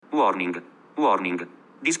Warning. Warning.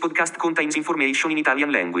 This podcast contains information in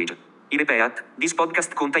Italian language. I repeat, this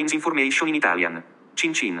podcast contains information in Italian.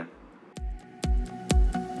 Cin cin.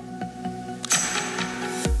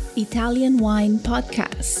 Italian Wine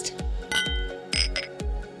Podcast.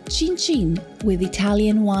 Cin Cin with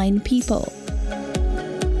Italian wine people.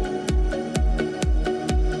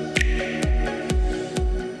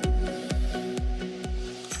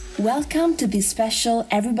 Welcome to this special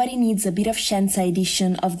Everybody Needs a Bit of Scienza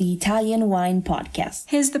edition of the Italian Wine Podcast.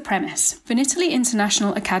 Here's the premise. Vinitaly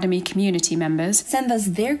International Academy community members send us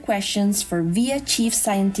their questions for VIA Chief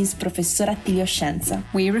Scientist Professor Attilio Scienza.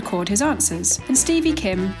 We record his answers, and Stevie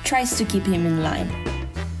Kim tries to keep him in line.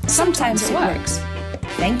 Sometimes it works.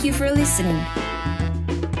 Thank you for listening.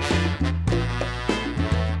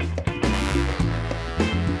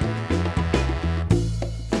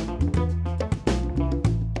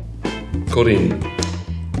 Corinne.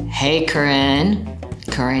 Hey Corinne.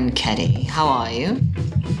 Corinne Keddie. How are you?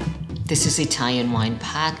 This is Italian Wine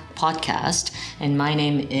Podcast, and my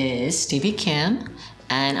name is Stevie Kim,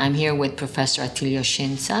 and I'm here with Professor Attilio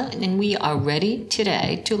Scienza, and we are ready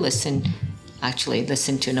today to listen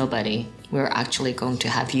to nobody. We're actually going to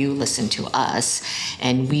have you listen to us,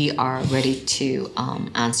 and we are ready to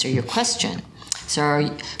answer your question. So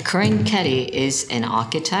Corinne Keddie is an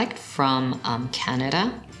architect from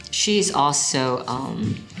Canada. She's also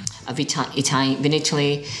a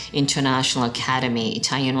Vinitaly International Academy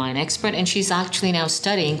Italian wine expert, and she's actually now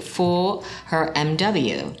studying for her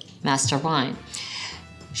MW, Master Wine.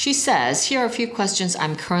 She says, here are a few questions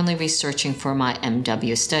I'm currently researching for my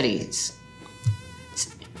MW studies.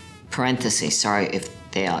 Parentheses, sorry if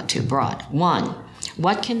they are too broad. 1.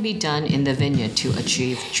 What can be done in the vineyard to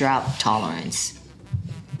achieve drought tolerance?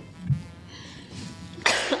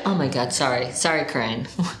 Oh my God, sorry, Corinne.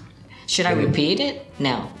 Should I repeat it?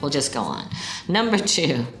 No, we'll just go on. Number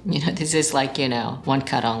 2, this is one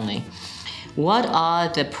cut only. What are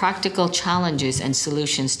the practical challenges and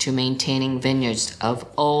solutions to maintaining vineyards of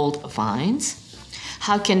old vines?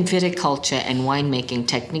 How can viticulture and winemaking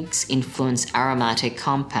techniques influence aromatic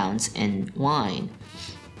compounds in wine?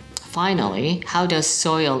 Finally, how does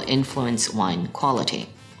soil influence wine quality?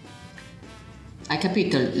 Hai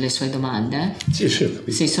capito le sue domande? Sì, ho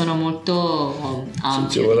capito. Sì, sono molto ampie.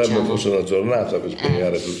 Ci vorrebbe forse una giornata per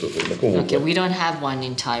spiegare tutto questo. Comunque, okay, we don't have one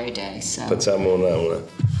entire day, so. Facciamo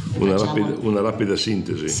una rapida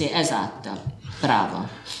sintesi. Sì, esatto. Bravo.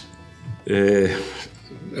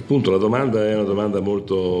 Appunto, la domanda è una domanda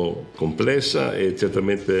molto complessa e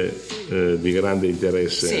certamente di grande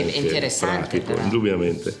interesse. Sì, interessante, pratico, però.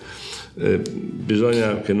 Indubbiamente.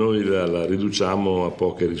 Bisogna che noi la riduciamo a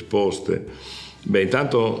poche risposte.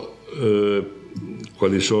 Intanto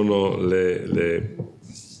quali sono le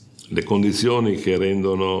condizioni che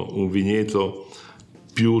rendono un vigneto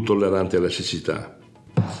più tollerante alla siccità?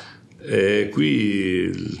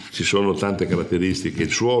 Qui ci sono tante caratteristiche. Il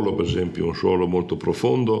suolo, per esempio, un suolo molto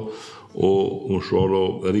profondo o un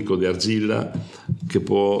suolo ricco di argilla che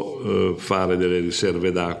può fare delle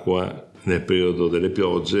riserve d'acqua nel periodo delle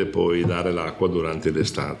piogge e poi dare l'acqua durante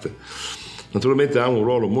l'estate. Naturalmente ha un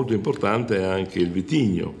ruolo molto importante anche il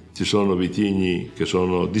vitigno. Ci sono vitigni che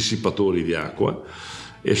sono dissipatori di acqua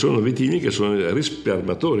e sono vitigni che sono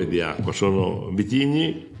risparmiatori di acqua. Sono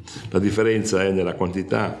vitigni, la differenza è nella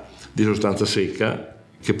quantità di sostanza secca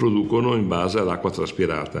che producono in base all'acqua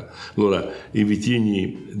traspirata. Allora, i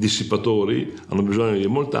vitigni dissipatori hanno bisogno di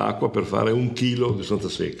molta acqua per fare 1 chilo di sostanza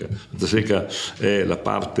secca. La sostanza secca è la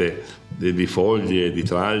parte di foglie, di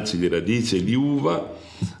tralci, di radici, di uva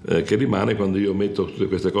che rimane quando io metto tutte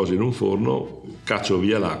queste cose in un forno, caccio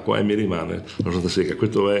via l'acqua e mi rimane la sostanza secca.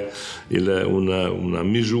 Questa è una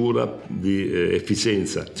misura di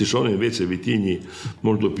efficienza. Ci sono invece vitigni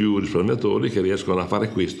molto più risparmiatori che riescono a fare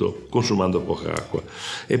questo consumando poca acqua.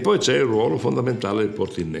 E poi c'è il ruolo fondamentale del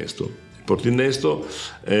portinnesto. Il portinnesto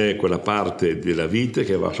è quella parte della vite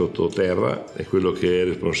che va sottoterra, è quello che è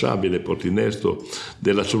responsabile, il portinnesto,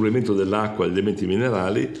 dell'assorbimento dell'acqua e degli elementi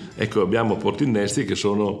minerali. Ecco, abbiamo portinnesti che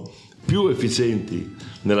sono più efficienti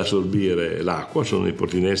nell'assorbire l'acqua, sono i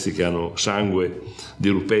portinesti che hanno sangue di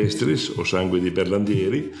rupestris o sangue di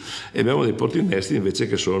berlandieri, e abbiamo dei portinesti invece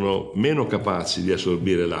che sono meno capaci di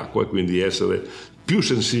assorbire l'acqua e quindi essere più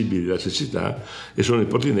sensibili alla siccità, e sono i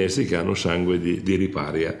portinesti che hanno sangue di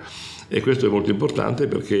riparia. E questo è molto importante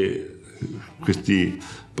perché questi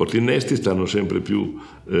portinnesti stanno sempre più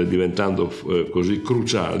diventando così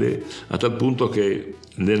cruciali, a tal punto che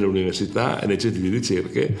nelle università e nei centri di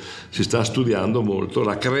ricerche si sta studiando molto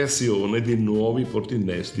la creazione di nuovi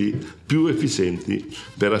portinnesti più efficienti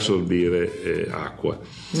per assorbire acqua.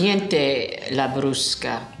 Niente la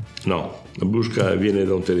brusca. No, la brusca viene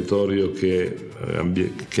da un territorio che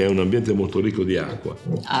è un ambiente molto ricco di acqua.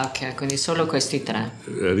 Ah, ok, quindi solo questi tre.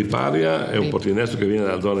 Riparia è un portinestro che viene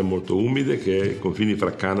da zone molto umide, che è confini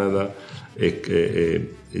fra Canada e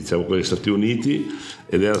diciamo con gli Stati Uniti,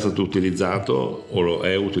 ed era stato utilizzato o lo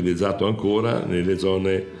è utilizzato ancora nelle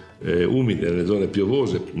zone umide, nelle zone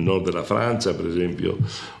piovose, il nord della Francia per esempio,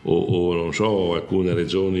 o non so, alcune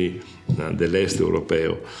regioni dell'est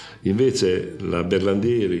europeo. Invece la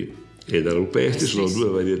Berlandieri e la Rupesti sono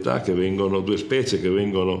due specie che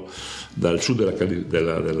vengono dal sud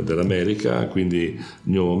dell'America, quindi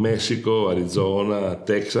Nuovo Messico, Arizona,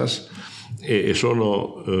 Texas, e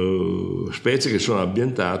sono specie che sono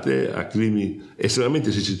ambientate a climi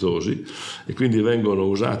estremamente siccitosi e quindi vengono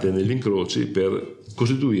usate negli incroci per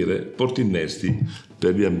costituire portinnesti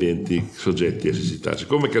per gli ambienti soggetti a siccità.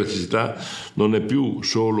 Siccome che la siccità non è più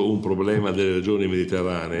solo un problema delle regioni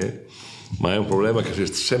mediterranee, ma è un problema che si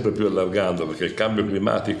sta sempre più allargando, perché il cambio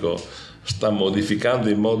climatico sta modificando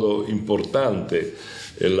in modo importante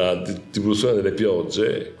la distribuzione delle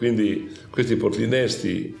piogge, quindi questi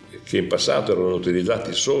portinesti che in passato erano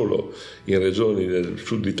utilizzati solo in regioni del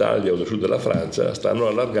sud Italia o del sud della Francia stanno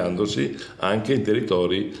allargandosi anche in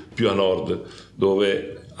territori più a nord,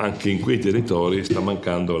 dove anche in quei territori sta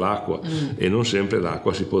mancando l'acqua e non sempre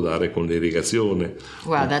l'acqua si può dare con l'irrigazione.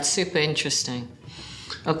 Wow, that's super interesting.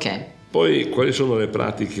 Ok. Poi quali sono le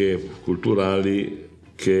pratiche culturali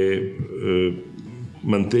che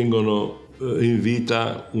mantengono in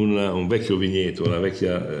vita un vecchio vigneto,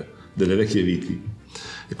 delle vecchie viti?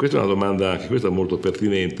 E questa è una domanda che questa è molto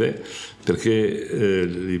pertinente, perché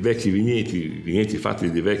i vecchi vigneti fatti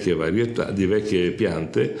di vecchie varietà, di vecchie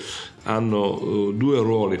piante, hanno due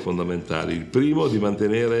ruoli fondamentali. Il primo, di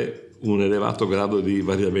mantenere un elevato grado di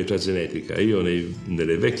variabilità genetica. Io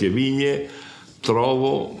nelle vecchie vigne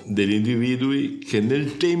trovo degli individui che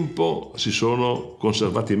nel tempo si sono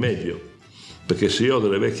conservati meglio, perché se io ho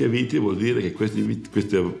delle vecchie viti vuol dire che queste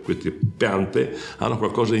piante hanno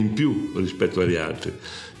qualcosa in più rispetto agli altri,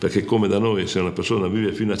 perché come da noi, se una persona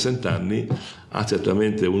vive fino a 100 anni ha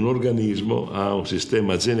certamente un organismo, ha un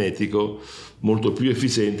sistema genetico molto più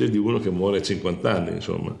efficiente di uno che muore a 50 anni,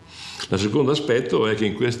 insomma. Il secondo aspetto è che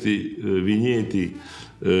in questi vigneti,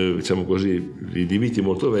 diciamo così, di viti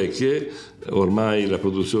molto vecchie, ormai la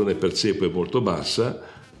produzione per ceppo è molto bassa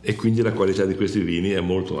e quindi la qualità di questi vini è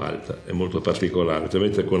molto alta, è molto particolare,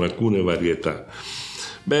 specialmente con alcune varietà.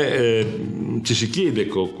 Ci si chiede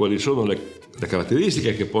quali sono le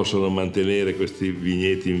caratteristiche che possono mantenere questi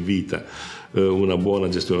vigneti in vita. Una buona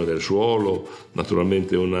gestione del suolo,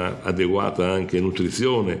 naturalmente una adeguata anche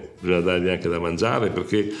nutrizione, bisogna dargli anche da mangiare,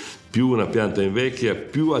 perché più una pianta invecchia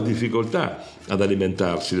più ha difficoltà ad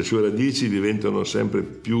alimentarsi, le sue radici diventano sempre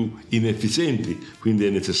più inefficienti, quindi è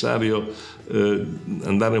necessario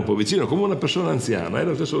andare un po' vicino, come una persona anziana, è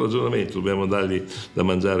lo stesso ragionamento, dobbiamo dargli da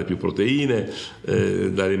mangiare più proteine,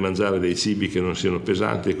 dargli mangiare dei cibi che non siano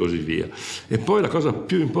pesanti e così via. E poi la cosa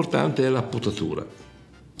più importante è la potatura.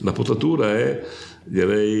 La potatura è,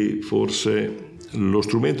 direi, forse lo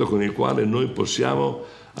strumento con il quale noi possiamo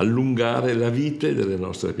allungare la vita delle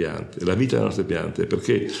nostre piante,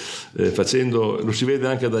 perché lo si vede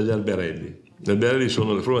anche dagli alberelli. Gli alberelli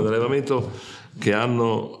sono le forme di allevamento che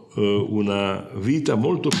hanno una vita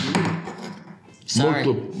molto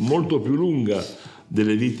più lunga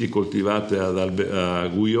delle viti coltivate a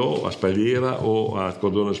Guyot, a Spalliera o a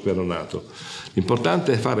cordone speronato.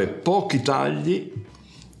 L'importante è fare pochi tagli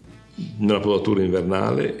nella potatura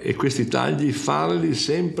invernale e questi tagli farli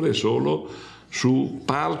sempre solo su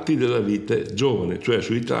parti della vite giovane, cioè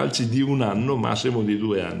sui tralci di 1 anno, massimo di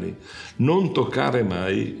 2 anni. Non toccare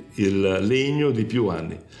mai il legno di più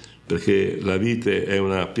anni, perché la vite è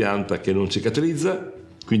una pianta che non cicatrizza,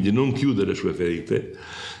 quindi non chiude le sue ferite,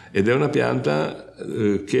 ed è una pianta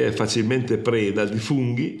che è facilmente preda di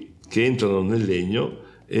funghi che entrano nel legno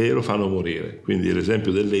e lo fanno morire. Quindi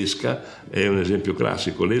l'esempio dell'esca è un esempio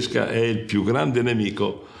classico. L'esca è il più grande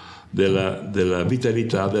nemico della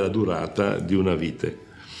vitalità, della durata di una vite.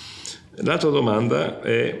 L'altra domanda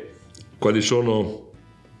è quali sono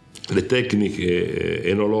le tecniche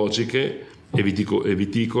enologiche e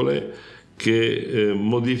viticole che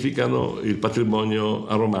modificano il patrimonio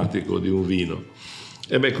aromatico di un vino.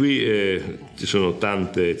 E qui ci sono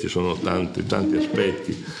tanti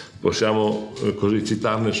aspetti. Possiamo così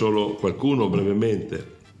citarne solo qualcuno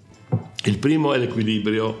brevemente. Il primo è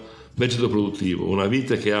l'equilibrio vegeto-produttivo. Una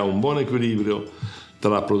vite che ha un buon equilibrio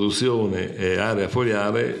tra produzione e area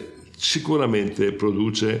foliare sicuramente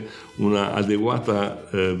produce una adeguata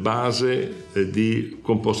base di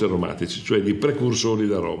composti aromatici, cioè di precursori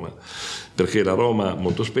d'aroma, perché l'aroma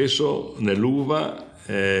molto spesso nell'uva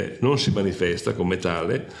non si manifesta come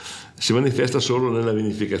tale, si manifesta solo nella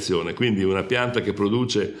vinificazione. Quindi una pianta che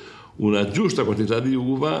produce una giusta quantità di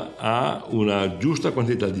uva ha una giusta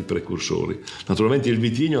quantità di precursori. Naturalmente il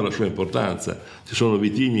vitigno ha la sua importanza, ci sono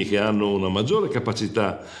vitigni che hanno una maggiore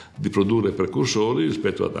capacità di produrre precursori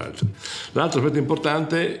rispetto ad altri. L'altro aspetto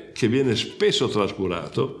importante che viene spesso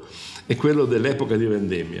trascurato è quello dell'epoca di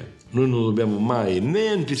vendemmia. Noi non dobbiamo mai né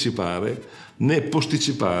anticipare né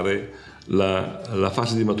posticipare la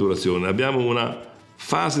fase di maturazione. Abbiamo una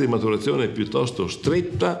fase di maturazione piuttosto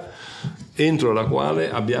stretta entro la quale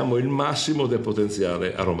abbiamo il massimo del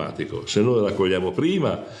potenziale aromatico. Se noi raccogliamo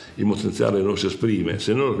prima, il potenziale non si esprime;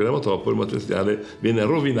 se noi raccogliamo troppo, il potenziale viene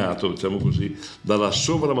rovinato, diciamo così, dalla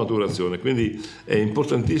sovramaturazione. Quindi è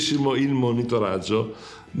importantissimo il monitoraggio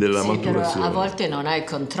della maturazione. Però a volte non hai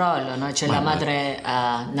controllo, no? C'è la madre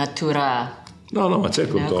natura. No, ma c'è il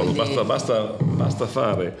controllo, basta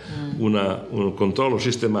fare un controllo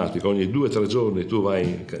sistematico. Ogni 2 o 3 giorni tu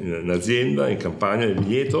vai in azienda, in campagna, nel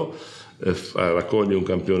vigneto, raccogli un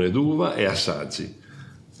campione d'uva e assaggi.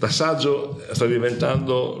 L'assaggio sta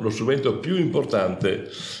diventando lo strumento più importante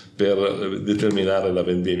per determinare la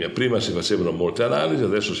vendemmia. Prima si facevano molte analisi,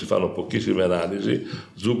 adesso si fanno pochissime analisi,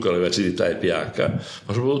 zucchero, acidità e pH,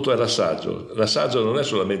 ma soprattutto è l'assaggio. L'assaggio non è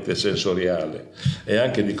solamente sensoriale, è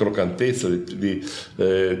anche di croccantezza, di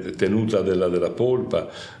tenuta della polpa,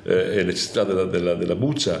 elasticità della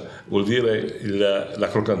buccia, vuol dire la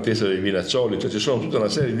croccantezza dei vinaccioli. Cioè ci sono tutta una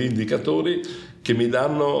serie di indicatori che mi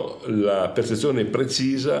danno la percezione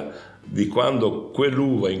precisa di quando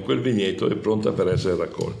quell'uva in quel vigneto è pronta per essere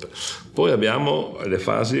raccolta. Poi abbiamo le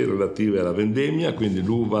fasi relative alla vendemmia, quindi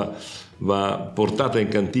l'uva va portata in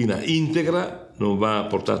cantina integra, non va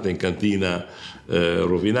portata in cantina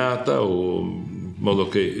rovinata, o in modo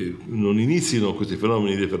che non inizino questi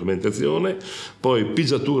fenomeni di fermentazione. Poi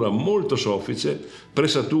pigiatura molto soffice,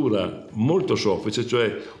 pressatura molto soffice,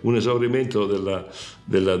 cioè un esaurimento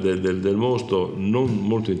del mosto non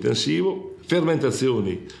molto intensivo,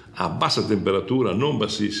 fermentazioni a bassa temperatura, non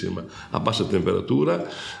bassissima, a bassa temperatura,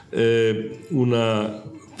 una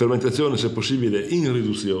fermentazione se possibile in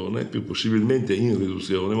riduzione, più possibilmente in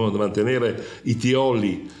riduzione, in modo da mantenere i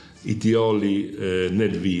tioli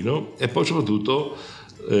nel vino, e poi soprattutto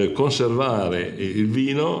conservare il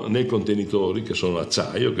vino nei contenitori che sono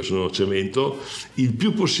acciaio, che sono cemento, il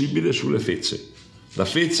più possibile sulle fecce. La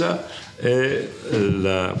feccia è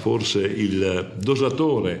forse il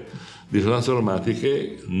dosatore di sostanze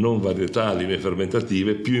aromatiche non varietali ma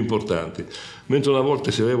fermentative più importanti. Mentre una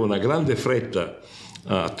volta si aveva una grande fretta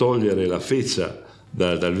a togliere la feccia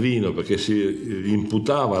dal vino, perché si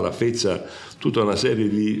imputava alla feccia tutta una serie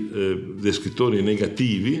di descrittori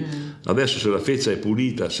negativi, adesso se la feccia è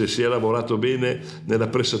pulita, se si è lavorato bene nella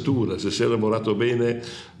pressatura, se si è lavorato bene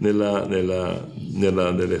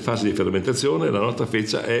nelle fasi di fermentazione, la nostra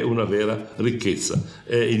feccia è una vera ricchezza,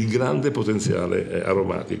 è il grande potenziale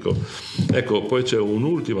aromatico. Ecco, poi c'è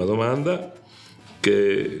un'ultima domanda,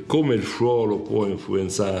 che come il suolo può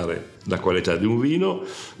influenzare la qualità di un vino.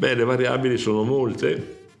 Le variabili sono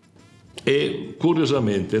molte e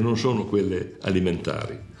curiosamente non sono quelle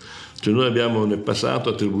alimentari. Cioè noi abbiamo nel passato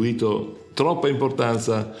attribuito troppa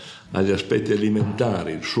importanza agli aspetti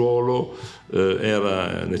alimentari. Il suolo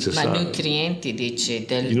era necessario. Ma nutrienti dici?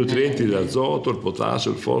 I nutrienti, l'azoto, il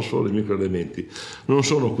potassio, il fosforo, i microelementi. Non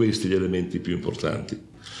sono questi gli elementi più importanti,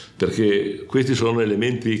 perché questi sono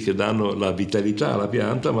elementi che danno la vitalità alla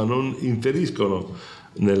pianta ma non inferiscono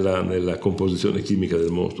nella composizione chimica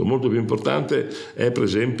del mosto. Molto più importante è per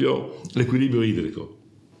esempio l'equilibrio idrico.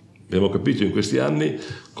 Abbiamo capito in questi anni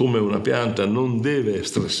come una pianta non deve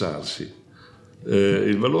stressarsi.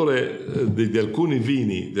 Il valore di alcuni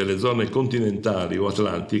vini delle zone continentali o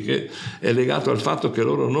atlantiche è legato al fatto che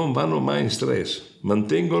loro non vanno mai in stress,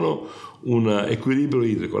 mantengono un equilibrio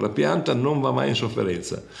idrico. La pianta non va mai in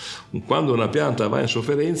sofferenza. Quando una pianta va in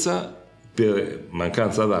sofferenza per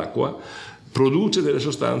mancanza d'acqua, produce delle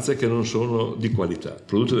sostanze che non sono di qualità,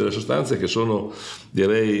 produce delle sostanze che sono,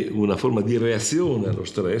 direi, una forma di reazione allo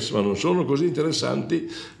stress, ma non sono così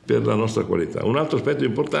interessanti per la nostra qualità. Un altro aspetto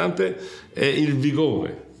importante è il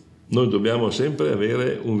vigore. Noi dobbiamo sempre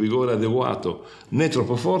avere un vigore adeguato, né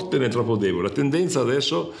troppo forte né troppo debole. La tendenza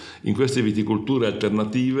adesso in queste viticolture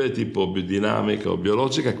alternative tipo biodinamica o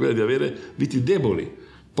biologica è quella di avere viti deboli,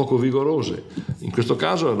 poco vigorose. In questo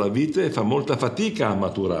caso la vite fa molta fatica a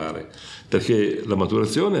maturare, perché la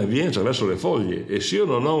maturazione avviene attraverso le foglie e se io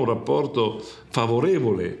non ho un rapporto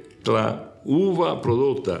favorevole tra uva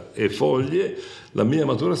prodotta e foglie, la mia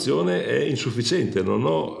maturazione è insufficiente, non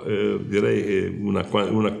ho direi una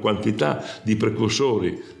quantità di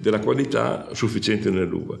precursori della qualità sufficiente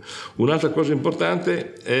nell'uva. Un'altra cosa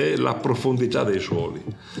importante è la profondità dei suoli.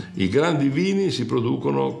 I grandi vini si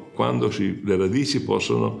producono quando le radici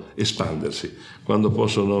possono espandersi, quando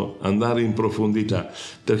possono andare in profondità,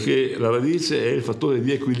 perché la radice è il fattore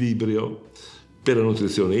di equilibrio per la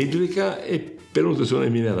nutrizione idrica e per la nutrizione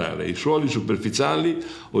minerale. I suoli superficiali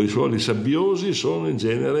o i suoli sabbiosi sono in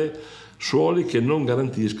genere suoli che non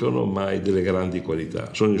garantiscono mai delle grandi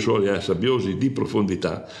qualità. Sono i suoli sabbiosi di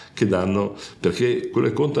profondità che danno, perché quello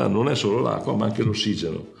che conta non è solo l'acqua ma anche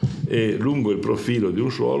l'ossigeno, e lungo il profilo di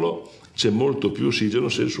un suolo c'è molto più ossigeno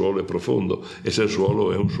se il suolo è profondo e se il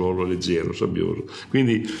suolo è un suolo leggero, sabbioso.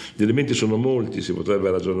 Quindi gli elementi sono molti, si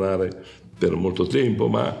potrebbe ragionare per molto tempo,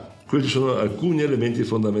 ma questi sono alcuni elementi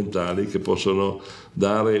fondamentali che possono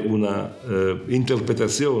dare una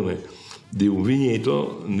interpretazione di un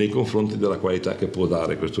vigneto nei confronti della qualità che può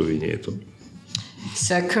dare questo vigneto.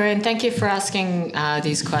 So, Corinne, thank you for asking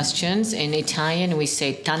these questions. In Italian, we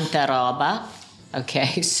say tanta roba.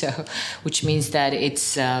 Okay, so which means that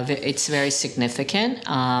it's very significant.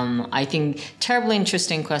 I think terribly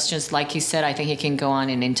interesting questions. Like you said, I think it can go on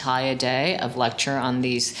an entire day of lecture on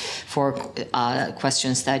these 4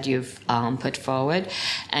 questions that you've put forward,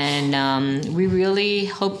 and we really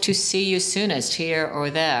hope to see you soonest here or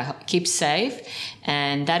there. Keep safe,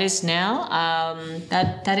 and that is now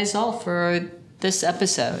that is all for this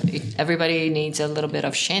episode. Everybody needs a little bit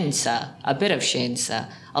of scienza,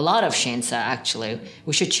 a lot of scienza, actually.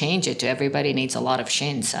 We should change it to everybody needs a lot of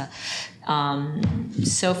scienza.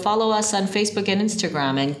 So follow us on Facebook and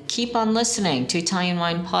Instagram, and keep on listening to Italian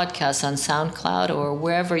Wine Podcast on SoundCloud or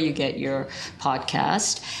wherever you get your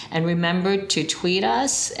podcast. And remember to tweet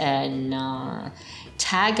us and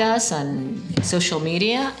tag us on social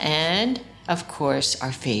media, and of course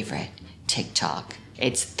our favorite, TikTok.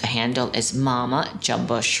 The handle is Mama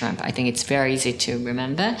Jumbo Shrimp. I think it's very easy to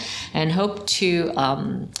remember, and hope to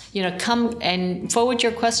come and forward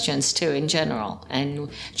your questions too in general. And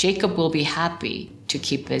Jacob will be happy to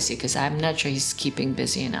keep busy, because I'm not sure he's keeping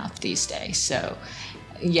busy enough these days. So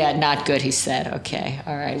yeah, not good, he said. Okay,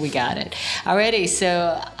 all right, we got it. Alrighty,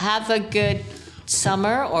 so have a good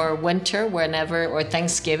summer or winter, whenever, or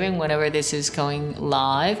Thanksgiving, whenever this is going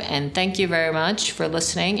live. And thank you very much for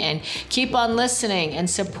listening, and keep on listening and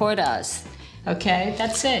support us. Okay,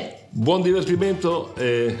 that's it. Buon divertimento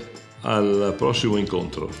e al prossimo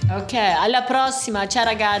incontro. Ok, alla prossima. Ciao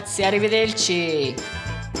ragazzi, arrivederci.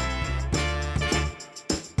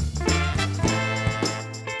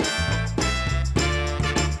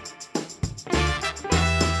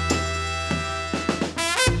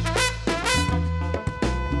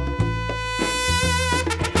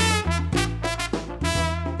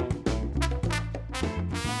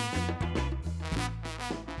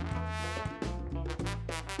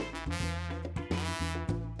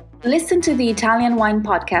 Listen to the Italian Wine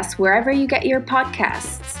Podcast wherever you get your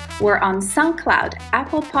podcasts. We're on SoundCloud,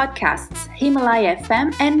 Apple Podcasts, Himalaya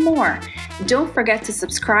FM, and more. Don't forget to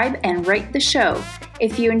subscribe and rate the show.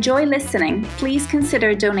 If you enjoy listening, please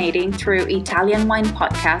consider donating through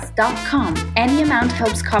ItalianWinePodcast.com. Any amount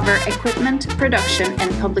helps cover equipment, production,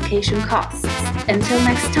 and publication costs. Until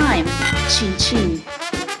next time, chin chin.